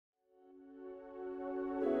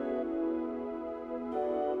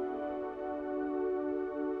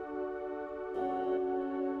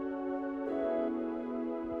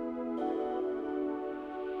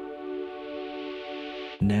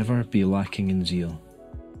Never be lacking in zeal,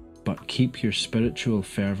 but keep your spiritual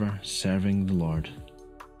fervour serving the Lord.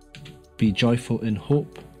 Be joyful in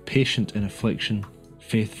hope, patient in affliction,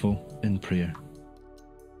 faithful in prayer.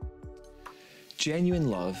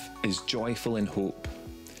 Genuine love is joyful in hope,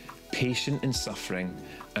 patient in suffering,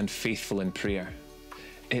 and faithful in prayer.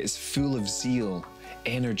 It is full of zeal,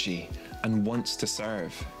 energy, and wants to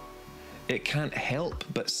serve. It can't help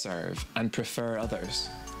but serve and prefer others.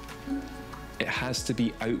 It has to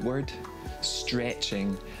be outward,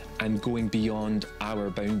 stretching, and going beyond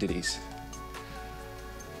our boundaries.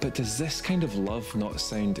 But does this kind of love not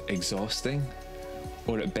sound exhausting,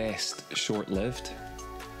 or at best short-lived?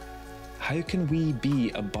 How can we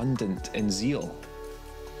be abundant in zeal?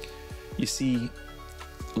 You see,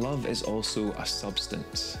 love is also a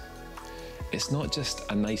substance. It's not just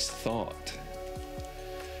a nice thought.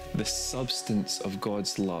 The substance of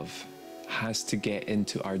God's love has to get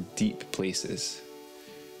into our deep places,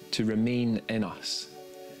 to remain in us.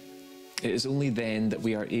 It is only then that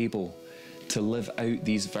we are able to live out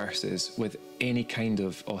these verses with any kind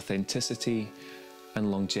of authenticity and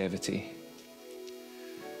longevity.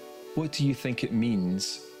 What do you think it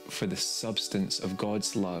means for the substance of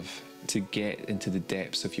God's love to get into the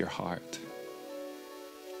depths of your heart?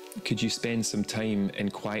 Could you spend some time in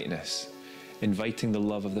quietness, inviting the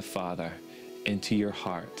love of the Father into your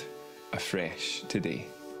heart afresh today?